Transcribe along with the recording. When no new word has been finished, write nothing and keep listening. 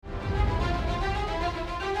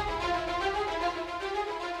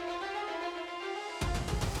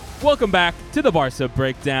Welcome back to the Barca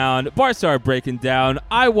Breakdown. Barca are breaking down.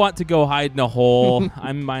 I want to go hide in a hole.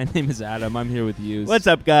 My name is Adam. I'm here with you. What's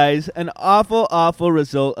up, guys? An awful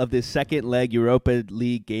result of this second leg Europa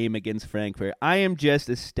League game against Frankfurt. I am just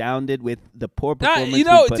astounded with the poor performance we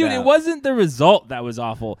put dude, out. it wasn't the result that was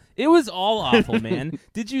awful. It was all awful, man.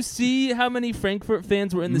 Did you see how many Frankfurt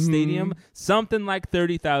fans were in the stadium? Something like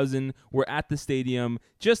 30,000 were at the stadium.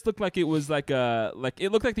 Just looked like it was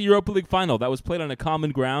it looked like the Europa League final that was played on a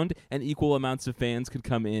common ground and equal amounts of fans could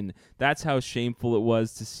come in. That's how shameful it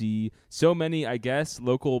was to see so many, I guess,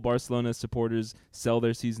 local Barcelona supporters sell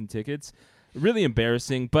their season tickets. Really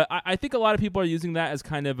embarrassing, but I think a lot of people are using that as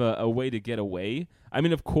kind of a way to get away. I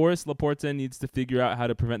mean, of course, Laporta needs to figure out how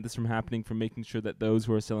to prevent this from happening, from making sure that those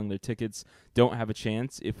who are selling their tickets don't have a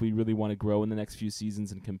chance if we really want to grow in the next few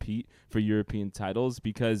seasons and compete for European titles,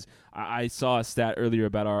 because I saw a stat earlier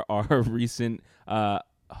about our recent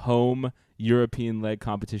home European leg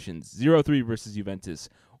competitions. 0-3 versus Juventus,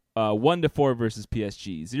 1-4 versus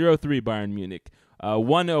PSG, 0-3 Bayern Munich,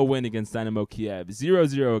 1-0 win against Dynamo Kiev,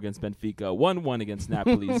 0-0 against Benfica, 1-1 against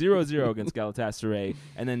Napoli, 0-0 against Galatasaray,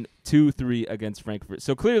 and then 2-3 against Frankfurt.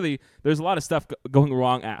 So clearly there's a lot of stuff going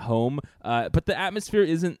wrong at home, but the atmosphere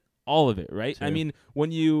isn't all of it, right? True. I mean,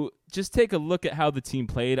 when you just take a look at how the team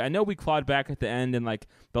played, I know we clawed back at the end and like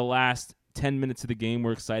the last 10 minutes of the game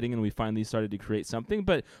were exciting and we finally started to create something,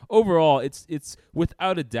 but overall it's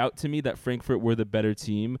without a doubt to me that Frankfurt were the better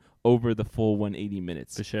team over the full 180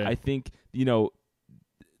 minutes. For sure. I think,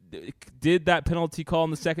 did that penalty call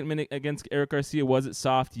in the second minute against Eric Garcia, was it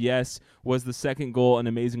soft? Yes. Was the second goal an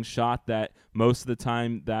amazing shot that most of the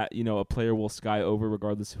time that, a player will sky over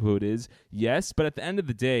regardless of who it is? Yes. But at the end of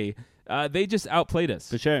the day, they just outplayed us.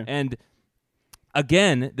 For sure. And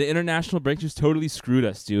again, the international break just totally screwed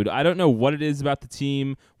us, dude. I don't know what it is about the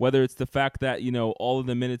team, whether it's the fact that, all of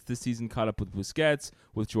the minutes this season caught up with Busquets,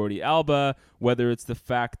 with Jordi Alba, whether it's the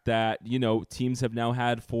fact that, teams have now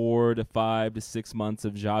had 4 to 5 to 6 months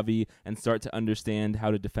of Xavi and start to understand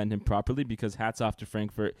how to defend him properly, because hats off to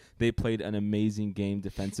Frankfurt. They played an amazing game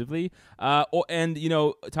defensively.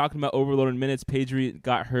 Talking about overloaded minutes, Pedri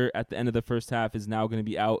got hurt at the end of the first half, is now going to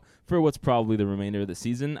be out for what's probably the remainder of the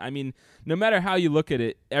season. I mean, no matter how you look at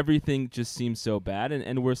it, everything just seems so bad,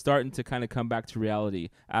 and we're starting to kind of come back to reality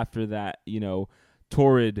after that,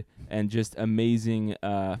 torrid and just amazing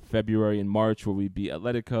February and March where we beat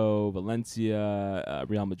Atletico, Valencia,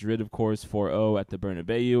 Real Madrid, of course, 4-0 at the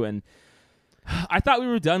Bernabeu, and I thought we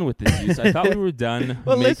were done with this use. I thought we were done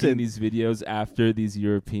making these videos after these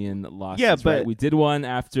European losses. Yeah, but right? We did one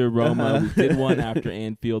after Roma. We did one after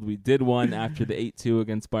Anfield. We did one after the 8-2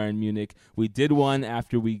 against Bayern Munich. We did one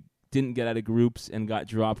after we didn't get out of groups and got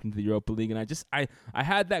dropped into the Europa League. And I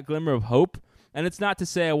had that glimmer of hope. And it's not to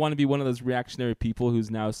say I want to be one of those reactionary people who's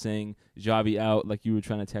now saying Xavi out, like you were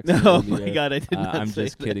trying to text me Oh earlier. my God, I did not I'm say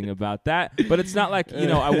just that. kidding about that. But it's not like,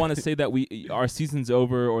 I want to say that our season's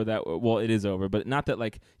over, or that, well, it is over. But not that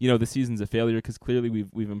the season's a failure, because clearly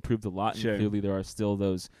we've improved a lot. Sure. And clearly there are still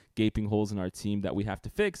those gaping holes in our team that we have to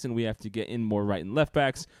fix, and we have to get in more right and left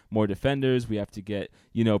backs, more defenders. We have to get,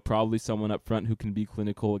 probably someone up front who can be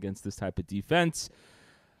clinical against this type of defense.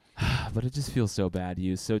 But it just feels so bad,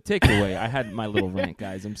 you. So take it away. I had my little rant,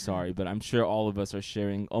 guys. I'm sorry, but I'm sure all of us are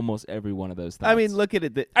sharing almost every one of those thoughts. I mean, look at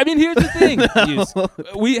it. Here's the thing. Yus.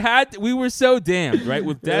 We were so damned, right?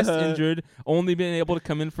 With Dest injured, only being able to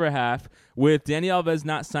come in for a half, with Dani Alves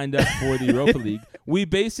not signed up for the Europa League, we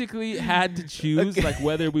basically had to choose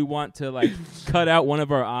whether we want to cut out one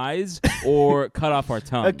of our eyes or cut off our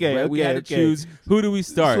tongue. Okay, we had to okay. choose, who do we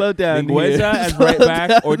start? Slow down Mingueza here. as Slow right back,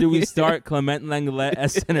 down or do we here. start Clement Lenglet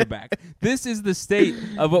as center back? This is the state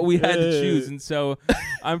of what we had to choose, and so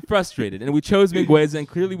I'm frustrated. And we chose Mingueza, and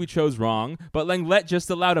clearly we chose wrong. But Lenglet just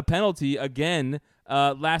allowed a penalty again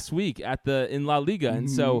last week in La Liga, and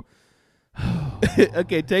so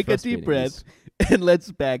Okay, take a deep breath and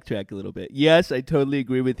let's backtrack a little bit. Yes, I totally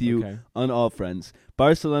agree with you on all fronts.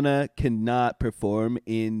 Barcelona cannot perform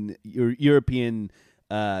in European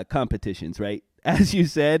competitions, right? As you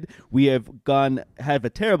said, we have a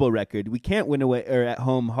terrible record. We can't win away or at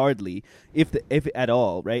home hardly, if at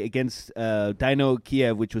all, right? Against Dynamo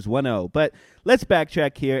Kiev, which was 1-0. But let's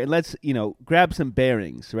backtrack here and let's grab some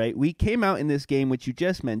bearings, right? We came out in this game, which you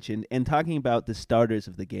just mentioned, and talking about the starters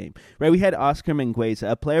of the game, right? We had Oscar Mingueza,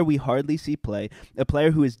 a player we hardly see play, a player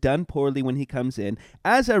who has done poorly when he comes in,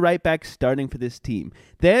 as a right back starting for this team.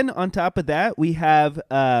 Then on top of that, we have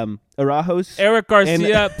Araujo's. Eric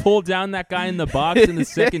Garcia pulled down that guy in the box in the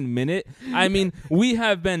second minute. I mean, we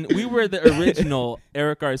were the original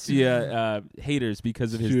Eric Garcia haters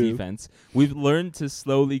because of his defense. We've learned to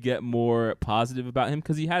slowly get more positive about him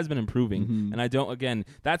because he has been improving. And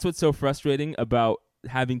that's what's so frustrating about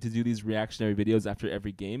having to do these reactionary videos after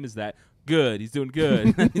every game is that good, he's doing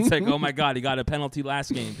good. It's like, oh my God, he got a penalty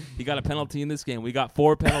last game. He got a penalty in this game. We got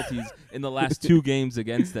 4 penalties in the last 2 games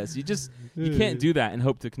against us. You can't do that and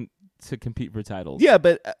hope to compete for titles. Yeah,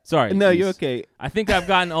 but sorry. No, you're okay. I think I've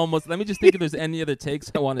gotten almost. Let me just think if there's any other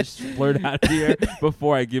takes I want to flirt out here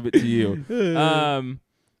before I give it to you.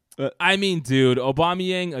 I mean, dude,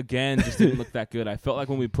 Aubameyang again just didn't look that good. I felt like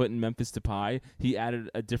when we put in Memphis Depay, he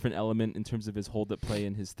added a different element in terms of his hold-up play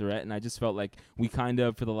and his threat, and I just felt like we kind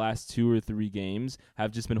of, for the last 2 or 3 games,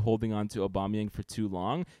 have just been holding on to Aubameyang for too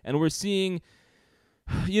long, and we're seeing,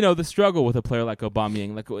 the struggle with a player like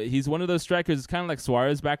Aubameyang. Like, he's one of those strikers. It's kind of like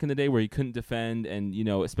Suarez back in the day where he couldn't defend, and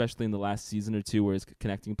especially in the last season or 2 where his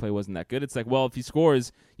connecting play wasn't that good. It's like, well, if he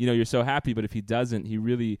scores, you're so happy, but if he doesn't, he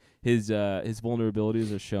really his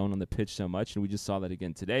vulnerabilities are shown on the pitch so much, and we just saw that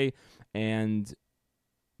again today. And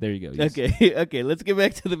there you go. Okay. Let's get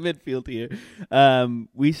back to the midfield here.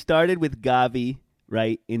 We started with Gavi,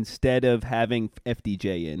 right, instead of having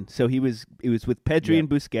FDJ in. So it was with Pedri and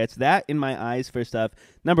Busquets. That, in my eyes, first off,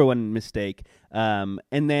 number 1 mistake. And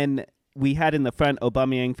then we had in the front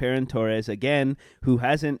Aubameyang, Ferran Torres again,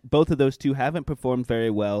 both of those two haven't performed very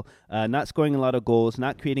well, not scoring a lot of goals,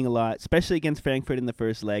 not creating a lot, especially against Frankfurt in the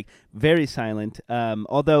first leg. Very silent.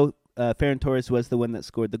 Although Ferran Torres was the one that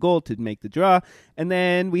scored the goal to make the draw. And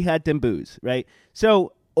then we had Dembouz, right?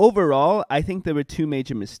 So overall, I think there were 2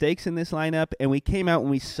 major mistakes in this lineup, and we came out and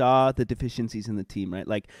we saw the deficiencies in the team, right?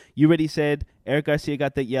 Like you already said, Eric Garcia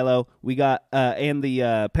got that yellow, we got and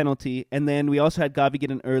the penalty, and then we also had Gavi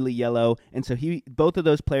get an early yellow, and so both of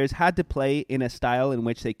those players had to play in a style in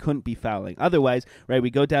which they couldn't be fouling. Otherwise, right,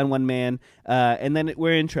 we go down 1 man, and then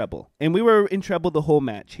we're in trouble. And we were in trouble the whole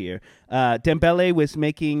match here. Dembele was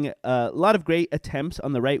making a lot of great attempts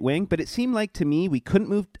on the right wing, but it seemed like to me we couldn't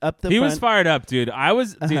move up the front. He was fired up, dude.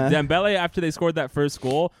 Dembele, after they scored that first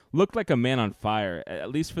goal, looked like a man on fire,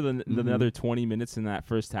 at least for the another 20 minutes in that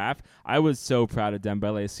first half. I was so proud of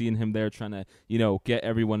Dembele, seeing him there trying to, get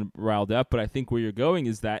everyone riled up. But I think where you're going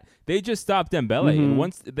is that they just stopped Dembele. And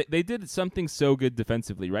once they did something so good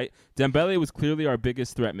defensively, right? Dembele was clearly our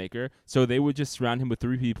biggest threat maker, so they would just surround him with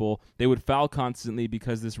 3 people. They would foul constantly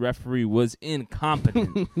because this referee was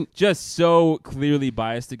incompetent, just so clearly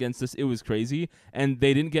biased against us. It was crazy. And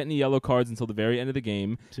they didn't get any yellow cards until the very end of the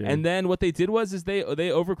game. Sure. And then what they did was they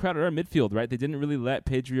overcrowded our midfield, right? They didn't really let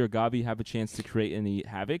Pedri or Gavi have a chance to create any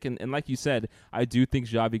havoc. And like you said, I do think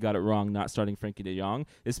Xavi got it wrong not starting Frenkie de Jong,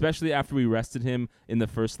 especially after we rested him in the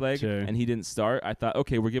first leg and he didn't start. I thought,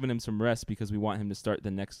 okay, we're giving him some rest because we want him to start the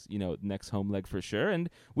next home leg for sure, and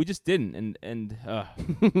we just didn't. And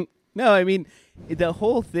No, I mean, the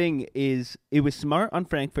whole thing is it was smart on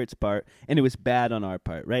Frankfurt's part, and it was bad on our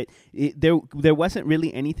part, right? There wasn't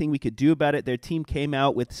really anything we could do about it. Their team came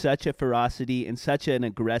out with such a ferocity and such an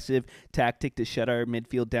aggressive tactic to shut our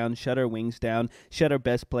midfield down, shut our wings down, shut our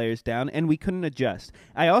best players down, and we couldn't adjust.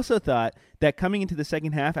 I also thought that coming into the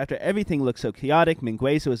second half, after everything looked so chaotic,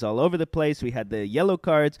 Mingueza was all over the place, we had the yellow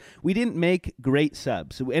cards, we didn't make great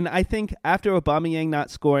subs. And I think after Aubameyang not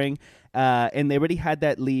scoring, and they already had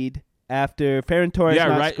that lead after Ferran Torres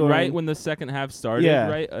not scoring. Right when the second half started,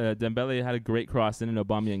 right? Dembele had a great cross in and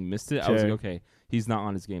Aubameyang missed it. Sure. I was like, okay, he's not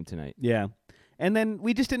on his game tonight. Yeah. And then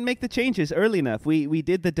we just didn't make the changes early enough. We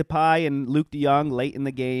did the Depay and Luke de Jong late in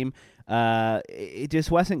the game. It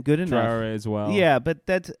just wasn't good enough. Traore as well. Yeah, but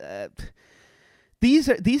that's...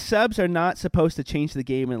 These subs are not supposed to change the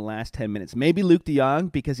game in the last 10 minutes. Maybe Luke de Jong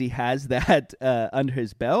because he has that under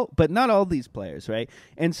his belt, but not all these players, right?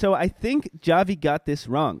 And so I think Xavi got this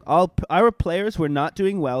wrong. Our players were not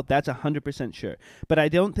doing well, that's 100% sure. But I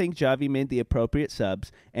don't think Xavi made the appropriate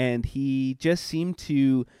subs, and he just seemed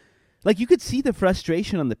to... Like, you could see the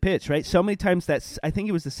frustration on the pitch, right? So many times I think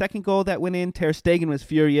it was the second goal that went in. Ter Stegen was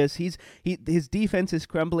furious. His defense is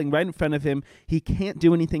crumbling right in front of him. He can't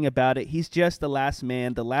do anything about it. He's just the last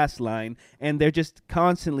man, the last line, and they're just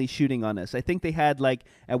constantly shooting on us. I think they had,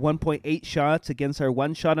 at 1.8 shots against our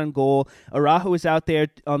 1 shot on goal. Araujo was out there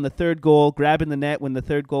on the third goal, grabbing the net when the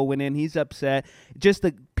third goal went in. He's upset. Just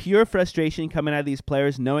the pure frustration coming out of these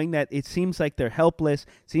players, knowing that it seems like they're helpless,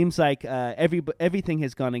 seems like everything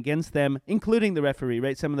has gone against them, including the referee,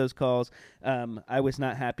 right? Some of those calls I was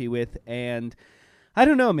not happy with, and I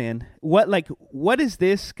don't know, man. What is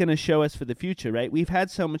this going to show us for the future, right? We've had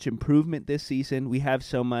so much improvement this season. We have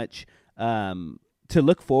so much to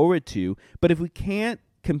look forward to, but if we can't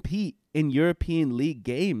compete in European League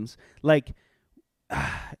games. Like,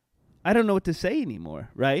 I don't know what to say anymore,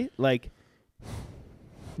 right? Like,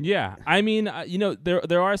 yeah, I mean,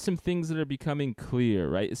 there are some things that are becoming clear,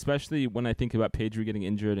 right? Especially when I think about Pedri getting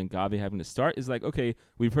injured and Gavi having to start. Is like, okay,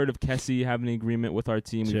 we've heard of Kessie having an agreement with our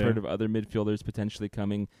team. Sure. We've heard of other midfielders potentially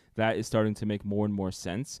coming. That is starting to make more and more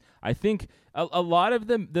sense. I think a lot of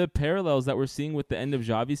the parallels that we're seeing with the end of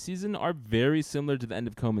Xavi's season are very similar to the end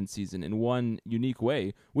of Koeman's season in one unique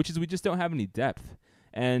way, which is we just don't have any depth.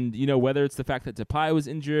 And, whether it's the fact that Depay was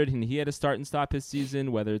injured and he had to start and stop his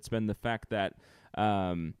season, whether it's been the fact that,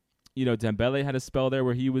 Dembele had a spell there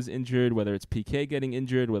where he was injured, whether it's Piqué getting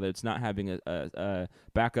injured, whether it's not having a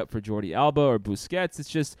backup for Jordi Alba or Busquets. It's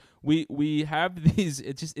just we have these.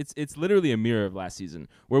 It's literally a mirror of last season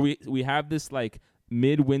where we have this like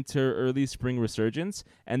midwinter, early spring resurgence,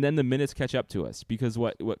 and then the minutes catch up to us because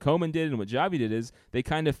what Koeman did and what Xavi did is they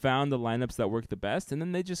kind of found the lineups that worked the best, and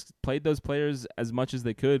then they just played those players as much as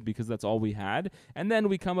they could because that's all we had. And then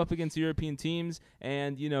we come up against European teams,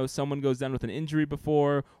 and someone goes down with an injury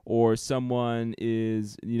before, or someone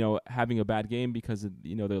is having a bad game because of,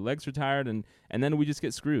 their legs are tired, and then we just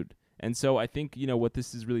get screwed. And so I think, what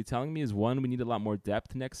this is really telling me is, one, we need a lot more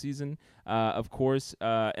depth next season, of course.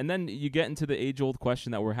 And then you get into the age-old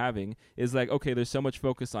question that we're having is like, okay, there's so much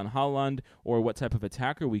focus on Haaland or what type of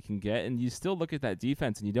attacker we can get, and you still look at that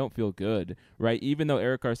defense and you don't feel good, right? Even though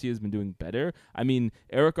Eric Garcia has been doing better. I mean,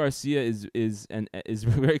 Eric Garcia is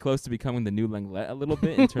very close to becoming the new Lenglet a little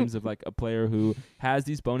bit in terms of like a player who has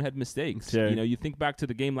these bonehead mistakes. Sure. You think back to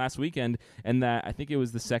the game last weekend, and that I think it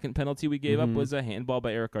was the second penalty we gave up was a handball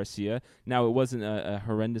by Eric Garcia. Now, it wasn't a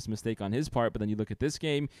horrendous mistake on his part, but then you look at this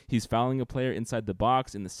game, he's fouling a player inside the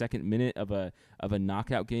box in the second minute of a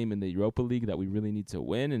knockout game in the Europa League that we really need to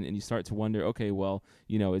win, and you start to wonder, okay, well,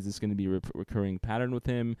 is this going to be a recurring pattern with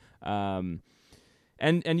him? And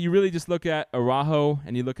you really just look at Araujo,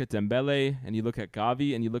 and you look at Dembele, and you look at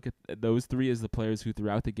Gavi, and you look at those three as the players who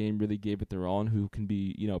throughout the game really gave it their all and who can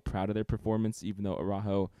be, proud of their performance, even though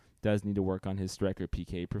Araujo does need to work on his striker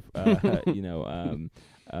PK,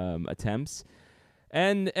 attempts.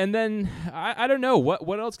 And then I don't know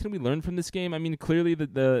what else can we learn from this game. I mean, clearly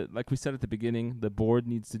the like we said at the beginning, the board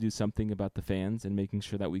needs to do something about the fans and making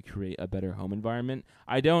sure that we create a better home environment.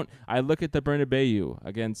 I look at the Bernabeu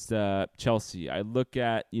against Chelsea. I look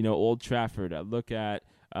at Old Trafford. I look at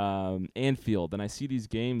Anfield, and I see these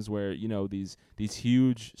games where these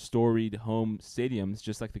huge storied home stadiums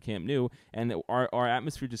just like the Camp Nou, and our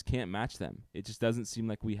atmosphere just can't match them. It just doesn't seem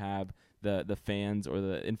like we have the fans or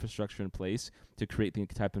the infrastructure in place to create the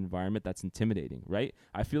type of environment that's intimidating, right?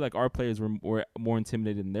 I feel like our players were more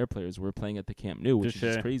intimidated than their players were playing at the Camp Nou, which is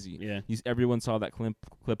just crazy. Yeah. Everyone saw that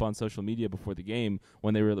clip on social media before the game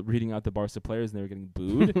when they were reading out the Barca players and they were getting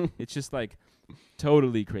booed. It's just like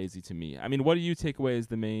totally crazy to me. I mean, what do you take away as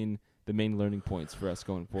the main learning points for us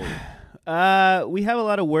going forward? We have a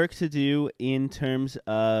lot of work to do in terms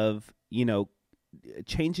of,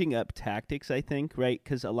 changing up tactics, I think, right?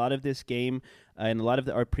 Because a lot of this game and a lot of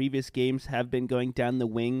our previous games have been going down the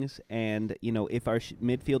wings. And, if our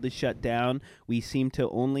midfield is shut down, we seem to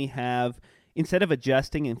only have, instead of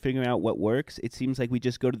adjusting and figuring out what works, it seems like we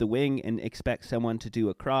just go to the wing and expect someone to do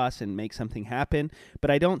a cross and make something happen.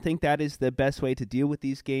 But I don't think that is the best way to deal with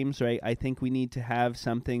these games, right? I think we need to have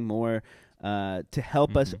something more to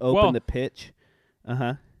help us open the pitch.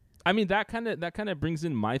 I mean, that kind of brings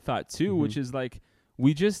in my thought too, which is like,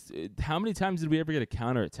 how many times did we ever get a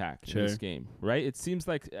counterattack in this game, right? It seems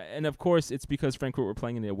like, and of course it's because Frankfurt were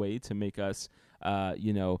playing in a way to make us, have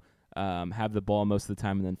the ball most of the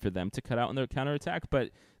time and then for them to cut out on their counterattack. But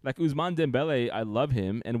like Ousmane Dembele, I love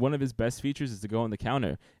him, and one of his best features is to go on the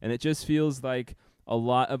counter. And it just feels like a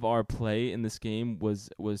lot of our play in this game was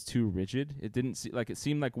too rigid. It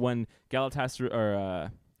seemed like when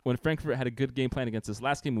when Frankfurt had a good game plan against us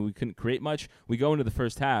last game and we couldn't create much, we go into the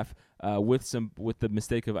first half with the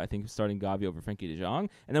mistake of, I think, starting Gavi over Frenkie de Jong,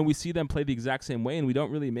 and then we see them play the exact same way, and we don't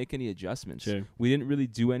really make any adjustments. Sure. We didn't really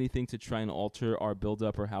do anything to try and alter our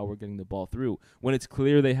build-up or how we're getting the ball through. When it's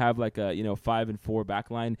clear they have like a 5-4 back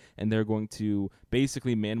line, and they're going to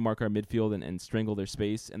basically man-mark our midfield and strangle their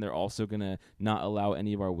space, and they're also going to not allow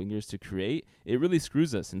any of our wingers to create, it really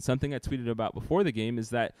screws us. And something I tweeted about before the game is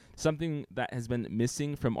that something that has been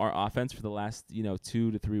missing from our offense for the last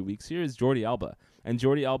 2 to 3 weeks here is Jordi Alba. And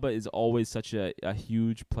Jordi Alba is always such a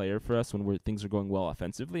huge player for us when things are going well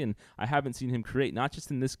offensively. And I haven't seen him create, not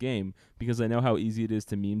just in this game, because I know how easy it is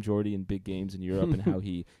to meme Jordi in big games in Europe and how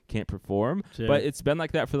he can't perform. Sure. But it's been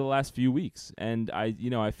like that for the last few weeks. And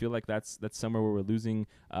I feel like that's somewhere where we're losing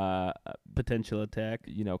potential attack.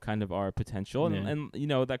 Kind of our potential. And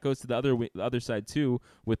that goes to the other side too,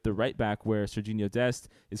 with the right back where Sergiño Dest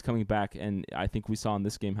is coming back. And I think we saw in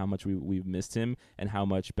this game how much we've missed him and how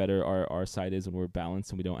much better our side is when we're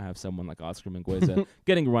balanced and we don't have someone like Oscar Mingueza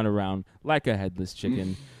getting run around like a headless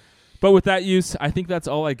chicken. But with that, Yus, I think that's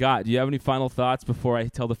all I got. Do you have any final thoughts before I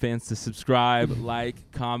tell the fans to subscribe,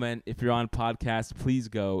 like, comment? If you're on podcast, please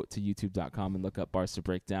go to youtube.com and look up Barca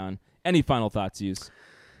Breakdown. Any final thoughts, Yus?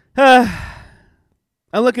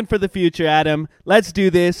 I'm looking for the future, Adam. Let's do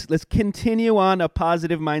this. Let's continue on a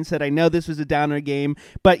positive mindset. I know this was a downer game,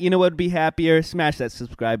 but you know what would be happier? Smash that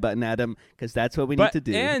subscribe button, Adam, because that's what we need to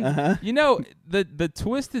do. And, the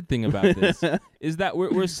twisted thing about this is that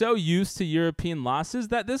we're so used to European losses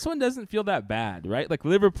that this one doesn't feel that bad, right? Like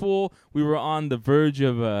Liverpool, we were on the verge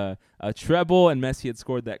of a treble, and Messi had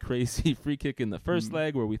scored that crazy free kick in the first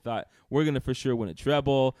leg where we thought we're going to for sure win a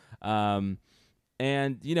treble. And,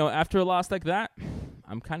 after a loss like that,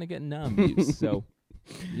 I'm kind of getting numb. So,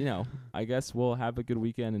 I guess we'll have a good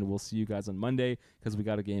weekend, and we'll see you guys on Monday because we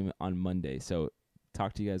got a game on Monday. So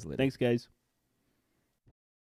talk to you guys later. Thanks, guys.